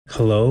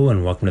Hello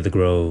and welcome to the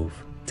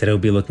Grove. Today we'll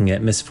be looking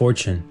at Miss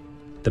Fortune,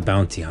 the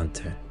bounty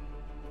hunter.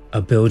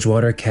 A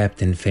Bilgewater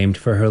captain famed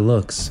for her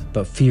looks,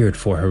 but feared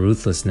for her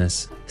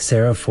ruthlessness,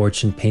 Sarah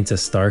Fortune paints a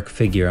stark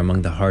figure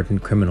among the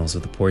hardened criminals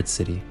of the port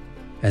city.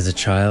 As a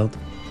child,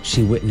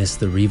 she witnessed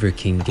the Reaver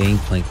King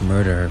Gangplank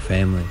murder her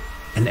family,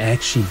 an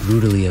act she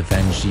brutally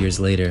avenged years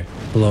later,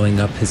 blowing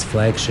up his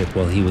flagship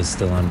while he was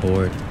still on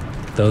board.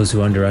 Those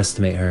who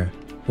underestimate her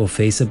will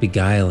face a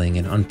beguiling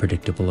and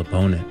unpredictable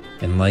opponent,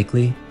 and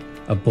likely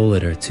a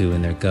bullet or two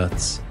in their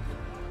guts.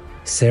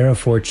 Sarah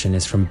Fortune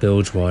is from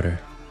Bilgewater.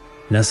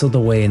 Nestled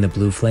away in the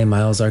Blue Flame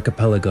Isles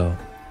archipelago,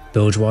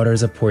 Bilgewater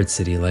is a port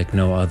city like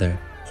no other,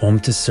 home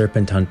to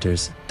serpent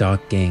hunters,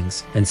 dock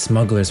gangs, and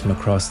smugglers from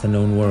across the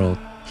known world.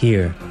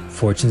 Here,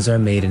 fortunes are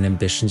made and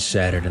ambitions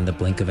shattered in the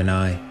blink of an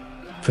eye.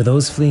 For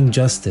those fleeing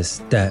justice,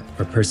 debt,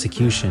 or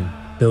persecution,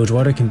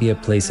 Bilgewater can be a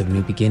place of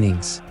new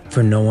beginnings,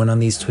 for no one on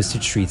these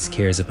twisted streets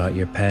cares about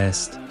your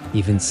past.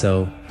 Even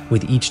so,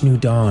 with each new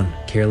dawn,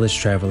 careless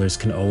travelers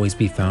can always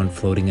be found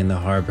floating in the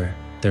harbor,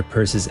 their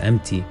purses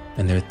empty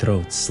and their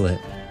throats slit.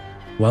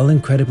 While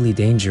incredibly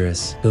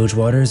dangerous,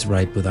 Bilgewater is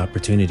ripe with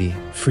opportunity,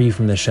 free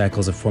from the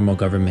shackles of formal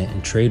government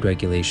and trade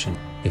regulation.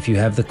 If you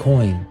have the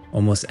coin,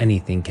 almost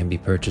anything can be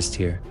purchased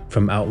here,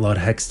 from outlawed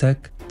hextech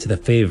to the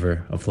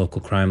favor of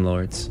local crime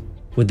lords.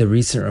 With the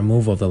recent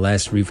removal of the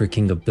last Reaver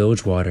King of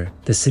Bilgewater,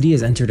 the city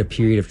has entered a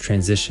period of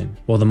transition,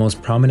 while the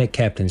most prominent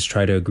captains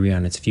try to agree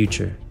on its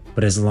future.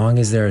 But as long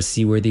as there are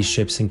seaworthy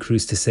ships and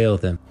crews to sail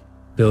them,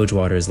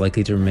 Bilgewater is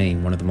likely to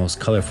remain one of the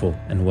most colorful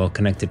and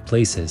well-connected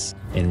places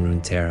in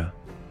Runeterra.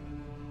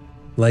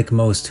 Like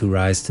most who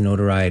rise to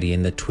notoriety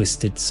in the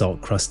twisted,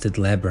 salt-crusted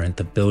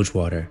labyrinth of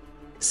Bilgewater,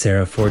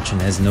 Sarah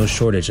Fortune has no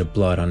shortage of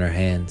blood on her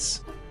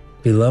hands.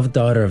 Beloved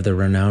daughter of the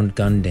renowned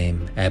gun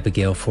dame,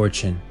 Abigail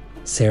Fortune,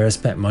 Sarah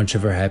spent much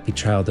of her happy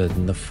childhood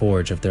in the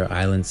forge of their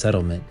island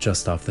settlement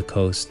just off the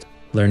coast,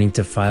 learning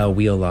to file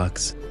wheel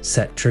locks,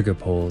 set trigger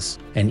pulls,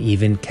 and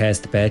even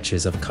cast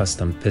batches of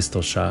custom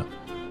pistol shot.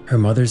 Her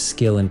mother's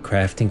skill in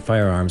crafting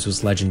firearms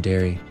was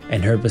legendary,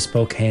 and her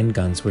bespoke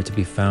handguns were to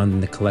be found in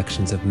the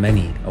collections of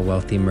many a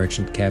wealthy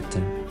merchant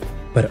captain.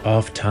 But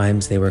oft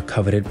times they were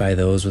coveted by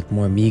those with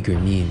more meager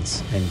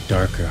means and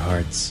darker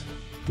hearts.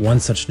 One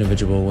such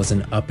individual was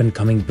an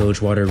up-and-coming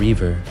Bilgewater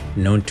Reaver,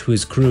 known to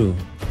his crew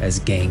as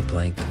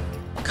Gangplank.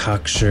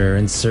 Cocksure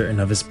and certain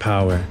of his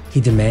power,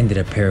 he demanded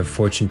a pair of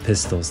fortune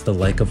pistols, the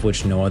like of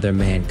which no other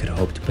man could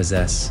hope to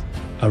possess.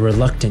 A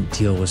reluctant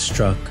deal was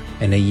struck,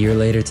 and a year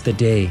later to the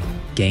day,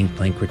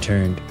 Gangplank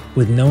returned.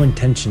 With no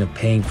intention of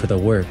paying for the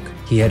work,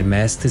 he had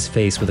masked his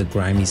face with a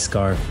grimy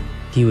scarf.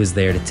 He was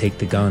there to take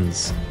the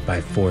guns,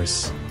 by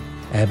force.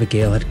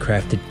 Abigail had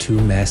crafted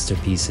two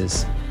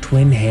masterpieces,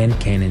 twin hand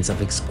cannons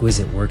of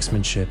exquisite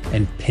workmanship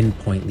and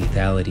pinpoint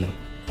lethality.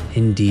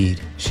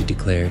 Indeed, she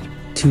declared,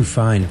 too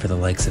fine for the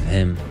likes of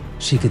him.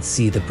 She could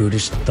see the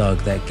brutish thug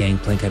that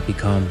Gangplank had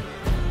become.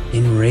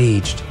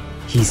 Enraged,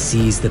 he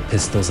seized the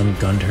pistols and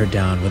gunned her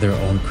down with her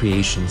own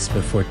creations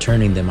before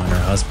turning them on her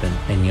husband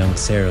and young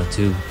Sarah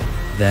too.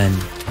 Then,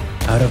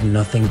 out of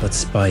nothing but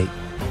spite,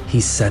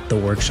 he set the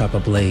workshop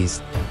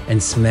ablaze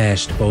and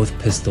smashed both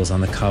pistols on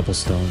the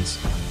cobblestones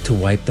to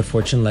wipe the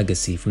Fortune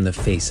legacy from the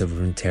face of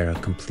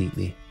Runeterra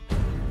completely.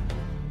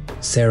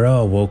 Sarah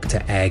awoke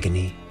to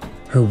agony.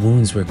 Her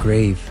wounds were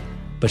grave,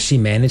 but she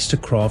managed to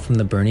crawl from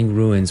the burning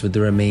ruins with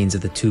the remains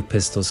of the two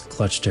pistols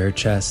clutched to her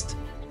chest.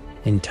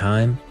 In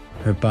time,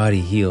 her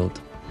body healed,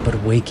 but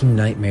waking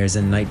nightmares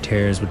and night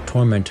terrors would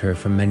torment her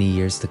for many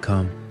years to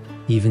come.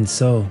 Even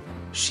so,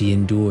 she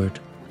endured.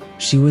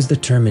 She was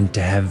determined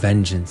to have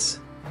vengeance.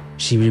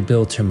 She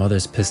rebuilt her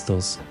mother's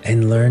pistols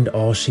and learned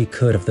all she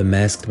could of the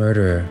masked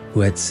murderer who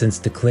had since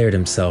declared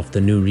himself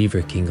the new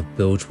Reaver King of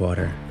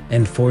Bilgewater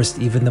and forced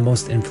even the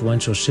most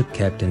influential ship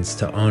captains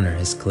to honor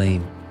his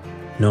claim.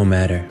 No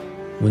matter.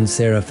 When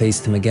Sarah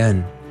faced him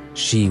again,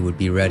 she would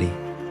be ready.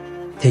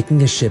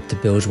 Taking a ship to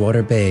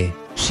Bilgewater Bay,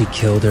 she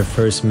killed her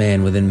first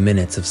man within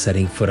minutes of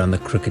setting foot on the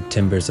crooked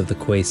timbers of the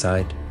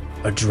quayside.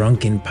 A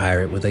drunken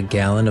pirate with a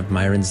gallon of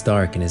Myron's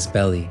Dark in his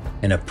belly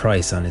and a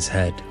price on his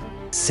head.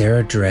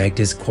 Sarah dragged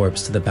his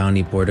corpse to the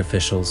bounty board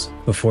officials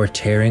before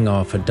tearing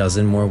off a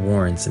dozen more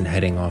warrants and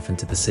heading off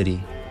into the city.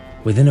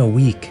 Within a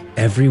week,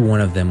 every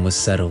one of them was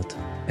settled,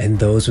 and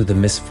those with the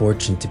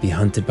misfortune to be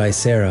hunted by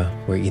Sarah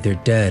were either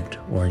dead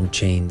or in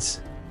chains.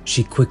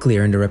 She quickly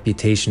earned a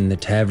reputation in the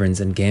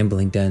taverns and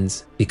gambling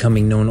dens,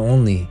 becoming known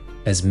only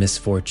as Miss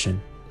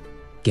Fortune.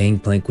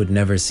 Gangplank would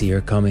never see her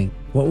coming.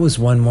 What was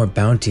one more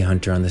bounty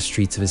hunter on the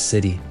streets of his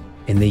city?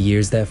 In the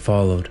years that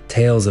followed,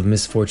 tales of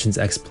Miss Fortune's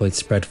exploits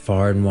spread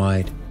far and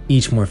wide,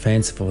 each more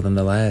fanciful than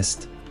the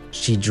last.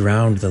 She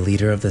drowned the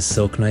leader of the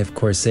Silk Knife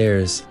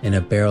Corsairs in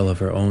a barrel of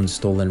her own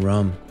stolen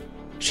rum.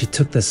 She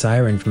took the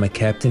siren from a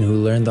captain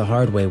who learned the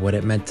hard way what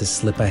it meant to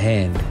slip a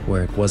hand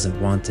where it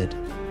wasn't wanted.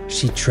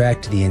 She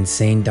tracked the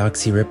insane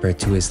Doxy Ripper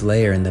to his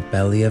lair in the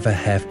belly of a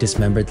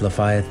half-dismembered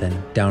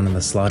Leviathan down on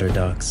the slaughter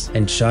docks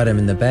and shot him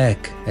in the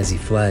back as he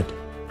fled.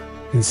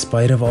 In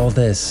spite of all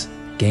this,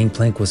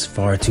 Gangplank was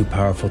far too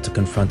powerful to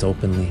confront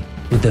openly.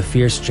 with the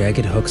fierce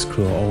Jagged Hook's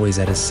crew always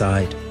at his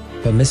side.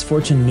 But Miss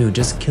Fortune knew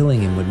just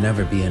killing him would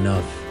never be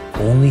enough.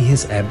 Only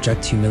his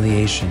abject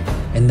humiliation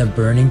and the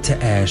burning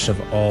to ash of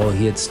all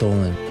he had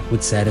stolen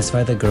would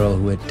satisfy the girl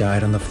who had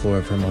died on the floor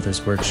of her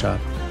mother's workshop.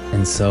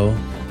 And so,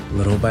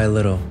 little by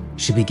little,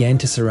 she began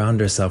to surround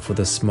herself with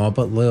a small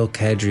but loyal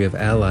cadre of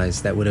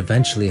allies that would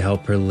eventually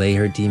help her lay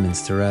her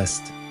demons to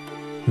rest.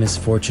 Miss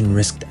Fortune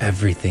risked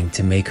everything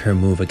to make her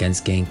move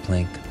against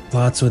Gangplank.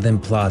 Plots within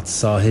plots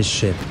saw his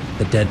ship,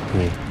 the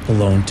Deadpool,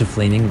 blown to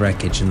flaming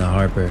wreckage in the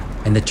harbor,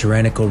 and the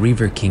tyrannical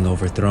Reaver King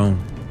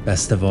overthrown.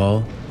 Best of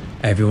all,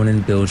 everyone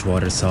in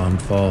Bilgewater saw him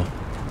fall.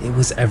 It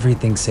was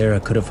everything Sarah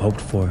could have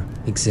hoped for,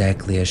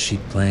 exactly as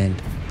she'd planned,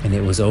 and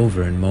it was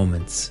over in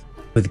moments.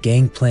 With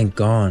Gangplank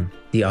gone,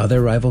 the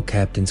other rival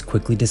captains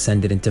quickly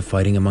descended into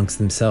fighting amongst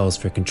themselves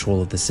for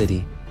control of the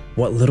city.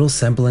 What little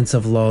semblance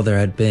of law there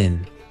had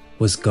been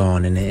was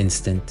gone in an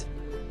instant.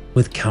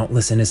 With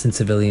countless innocent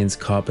civilians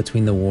caught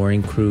between the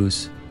warring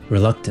crews,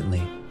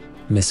 reluctantly,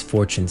 Miss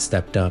Fortune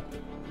stepped up.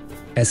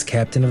 As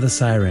captain of the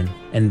Siren,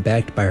 and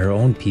backed by her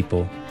own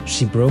people,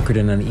 she brokered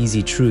an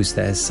uneasy truce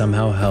that has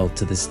somehow held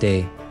to this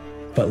day.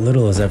 But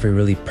little is ever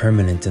really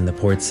permanent in the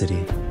port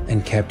city,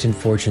 and Captain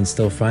Fortune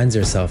still finds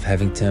herself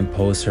having to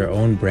impose her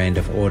own brand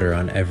of order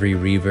on every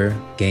Reaver,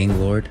 gang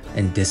lord,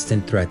 and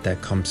distant threat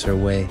that comes her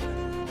way.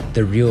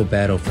 The real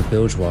battle for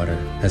Bilgewater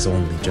has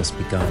only just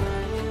begun.